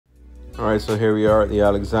All right, so here we are at the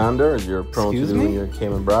Alexander, as you're prone to do when you're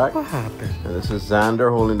Cayman Brac. What happened? And this is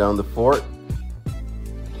Xander holding down the fort.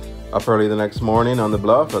 Up early the next morning on the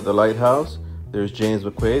Bluff at the lighthouse. There's James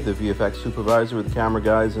McQuaid, the VFX supervisor, with the camera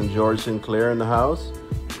guys, and George Sinclair in the house.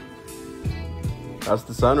 That's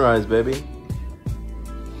the sunrise, baby.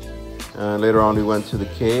 And later on we went to the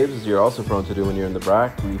caves, as you're also prone to do when you're in the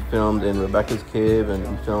Brac. We filmed in Rebecca's cave and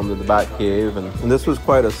we filmed in the Bat Cave. And this was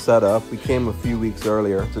quite a setup. We came a few weeks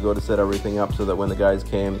earlier to go to set everything up so that when the guys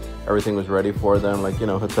came, everything was ready for them, like, you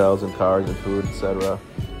know, hotels and cars and food, etc.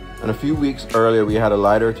 And a few weeks earlier, we had a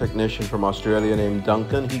LiDAR technician from Australia named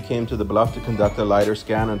Duncan. He came to the Bluff to conduct a LiDAR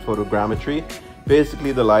scan and photogrammetry.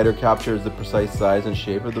 Basically, the LiDAR captures the precise size and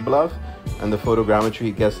shape of the Bluff, and the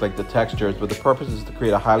photogrammetry gets like the textures, but the purpose is to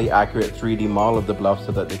create a highly accurate 3D model of the Bluff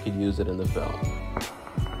so that they could use it in the film.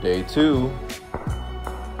 Day 2.